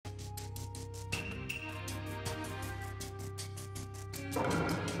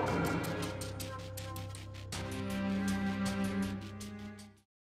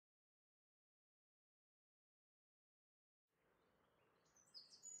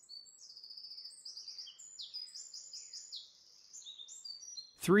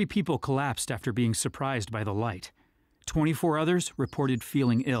Three people collapsed after being surprised by the light. 24 others reported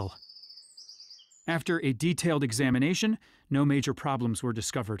feeling ill. After a detailed examination, no major problems were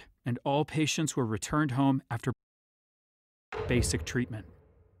discovered, and all patients were returned home after basic treatment.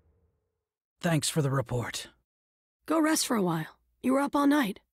 Thanks for the report. Go rest for a while. You were up all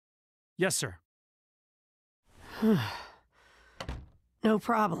night. Yes, sir. No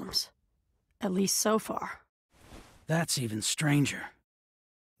problems. At least so far. That's even stranger.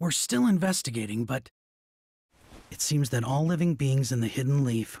 We're still investigating, but it seems that all living beings in the Hidden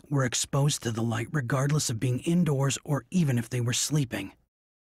Leaf were exposed to the light regardless of being indoors or even if they were sleeping.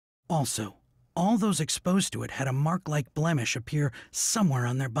 Also, all those exposed to it had a mark-like blemish appear somewhere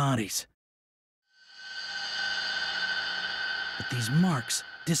on their bodies. But these marks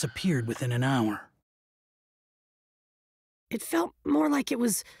disappeared within an hour. It felt more like it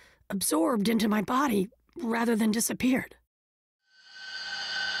was absorbed into my body rather than disappeared.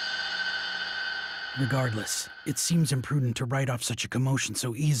 Regardless, it seems imprudent to write off such a commotion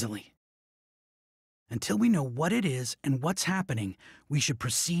so easily. Until we know what it is and what's happening, we should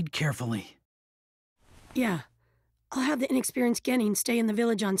proceed carefully. Yeah. I'll have the inexperienced Genin stay in the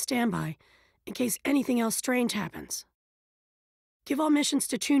village on standby, in case anything else strange happens. Give all missions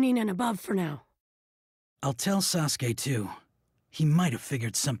to Chunin and above for now. I'll tell Sasuke too. He might have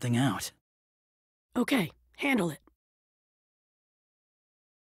figured something out. Okay, handle it.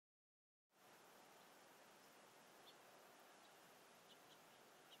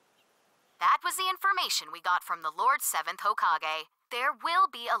 That was the information we got from the Lord 7th Hokage. There will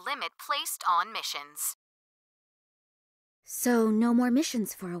be a limit placed on missions. So, no more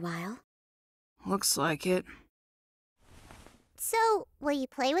missions for a while? Looks like it. So, will you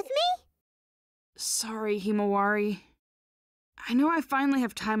play with me? Sorry, Himawari. I know I finally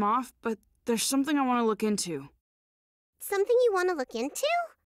have time off, but there's something I want to look into. Something you want to look into?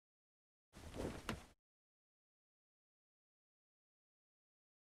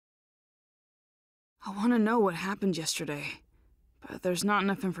 I want to know what happened yesterday, but there's not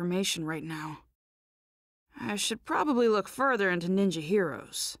enough information right now. I should probably look further into ninja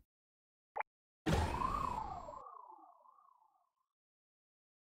heroes.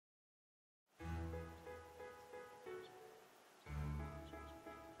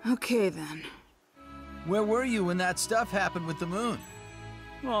 Okay then. Where were you when that stuff happened with the moon?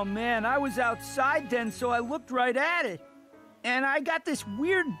 Oh man, I was outside then, so I looked right at it. And I got this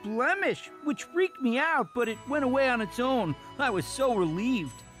weird blemish, which freaked me out, but it went away on its own. I was so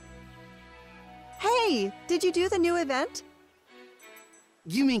relieved. Hey, did you do the new event?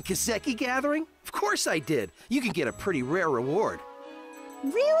 You mean Kiseki Gathering? Of course I did. You can get a pretty rare reward.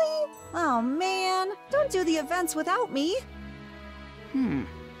 Really? Oh man, don't do the events without me.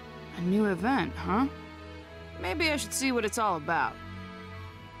 A new event, huh? Maybe I should see what it's all about.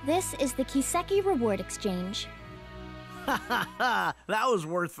 This is the Kiseki Reward Exchange. Ha ha ha! That was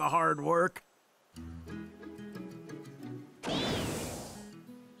worth the hard work.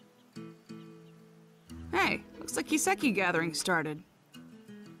 Hey, looks like Kiseki Gathering started.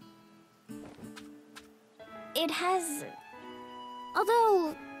 It has...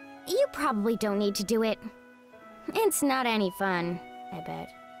 Although, you probably don't need to do it. It's not any fun, I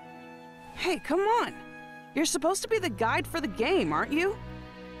bet. Hey, come on! You're supposed to be the guide for the game, aren't you?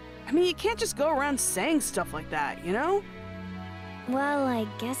 I mean, you can't just go around saying stuff like that, you know? Well, I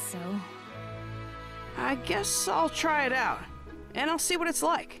guess so. I guess I'll try it out, and I'll see what it's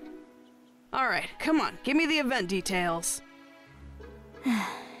like. Alright, come on, give me the event details.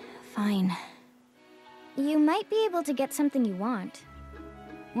 Fine. You might be able to get something you want.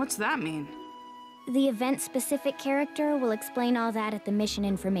 What's that mean? The event-specific character will explain all that at the Mission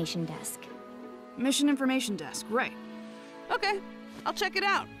Information Desk. Mission Information Desk, right. Okay, I'll check it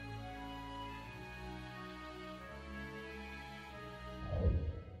out.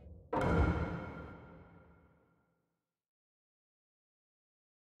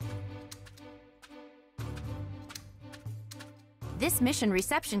 This mission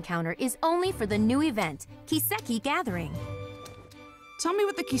reception counter is only for the new event, Kiseki Gathering. Tell me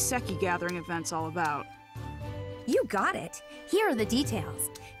what the Kiseki Gathering event's all about. You got it. Here are the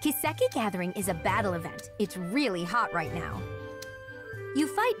details. Kiseki Gathering is a battle event. It's really hot right now. You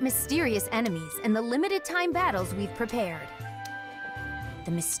fight mysterious enemies in the limited time battles we've prepared.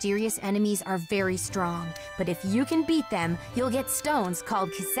 The mysterious enemies are very strong, but if you can beat them, you'll get stones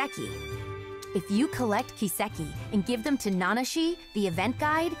called Kiseki. If you collect Kiseki and give them to Nanashi, the event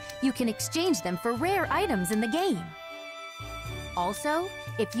guide, you can exchange them for rare items in the game. Also,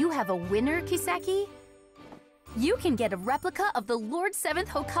 if you have a winner Kiseki, you can get a replica of the Lord 7th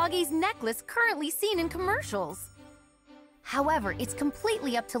Hokage's necklace currently seen in commercials. However, it's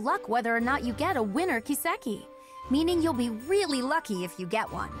completely up to luck whether or not you get a winner Kiseki, meaning you'll be really lucky if you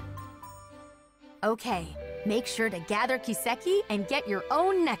get one. Okay, make sure to gather Kiseki and get your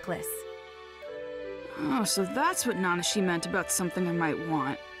own necklace. Oh, so that's what Nanashi meant about something I might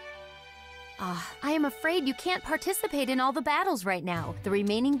want. I am afraid you can't participate in all the battles right now. The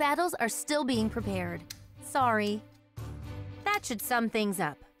remaining battles are still being prepared. Sorry. That should sum things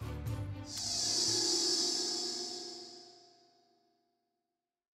up.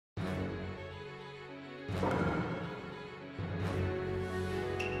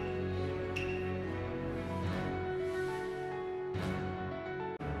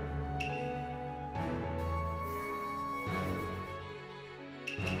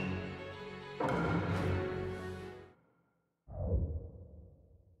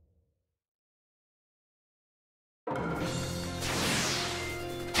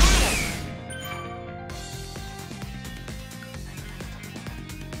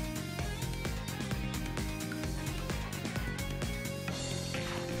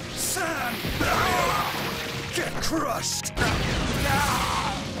 Get crushed!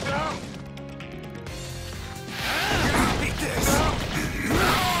 Beat this!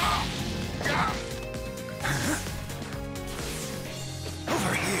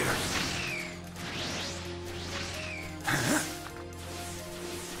 Over here!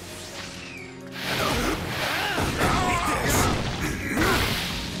 Beat this!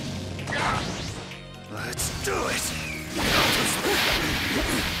 Let's do it!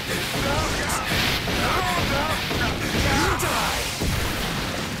 Die!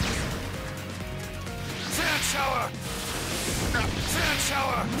 Sand shower! Sand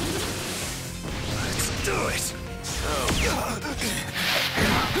shower! Let's do it!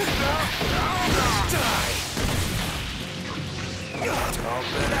 Die!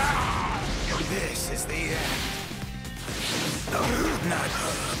 This is the end. Not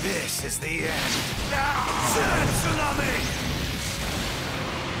this is the end. Sand tsunami!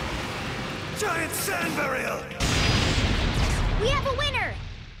 Giant sand burial! We have a winner!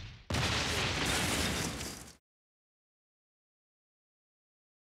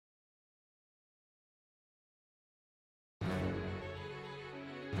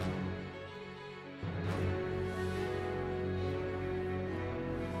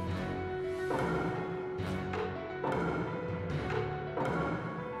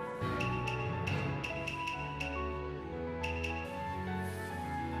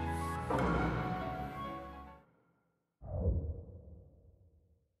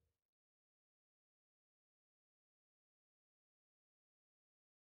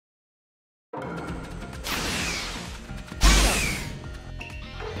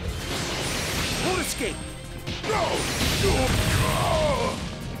 Won't escape! Go!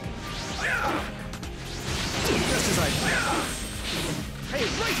 Just as I planned. Hey,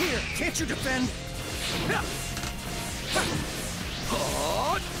 right here! Can't you defend?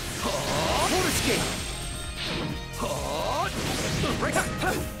 Won't escape! Right,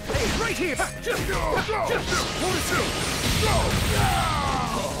 hey, right here! Won't escape!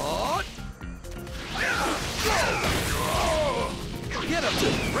 Get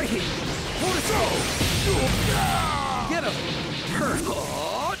him! Right here! Won't escape! Get him! Hurt!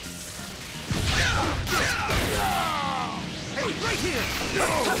 Hey, right here!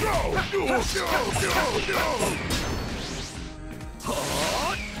 Let's go! Gotcha!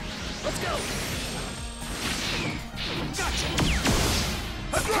 Let's go!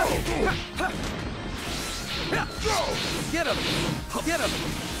 Get him! Get him!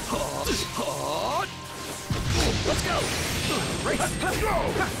 Let's go! Right!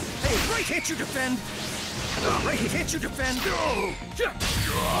 Hey, right! Can't you defend? Right! Can't you defend?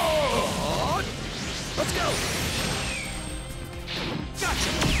 Let's go!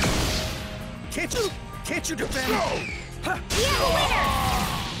 Gotcha! Can't you defend? We have a winner!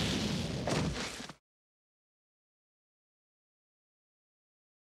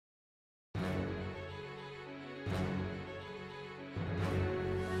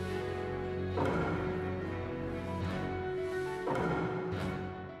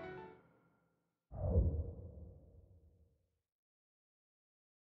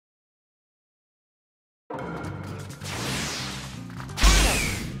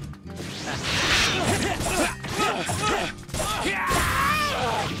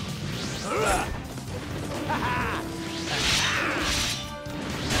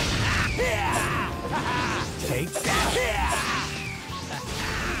 Take that!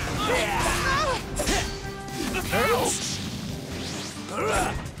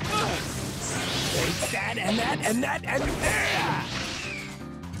 Take that and that and that and there!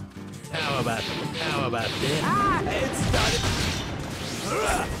 How about this? Ah, it started.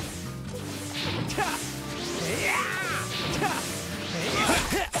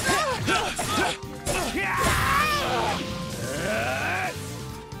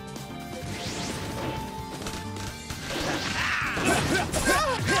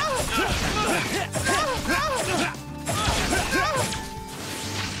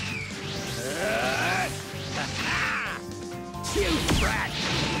 Cute brat!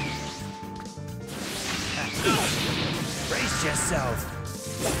 Brace yourself!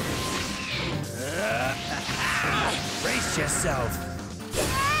 Brace yourself!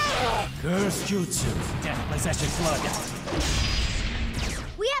 Curse jutsu! Death possession flood!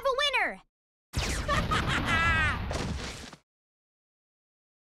 We have a winner!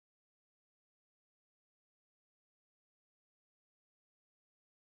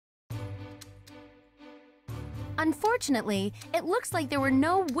 Unfortunately, it looks like there were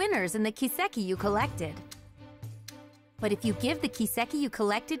no winners in the Kiseki you collected. But if you give the Kiseki you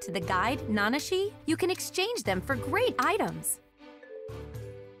collected to the guide, Nanashi, you can exchange them for great items.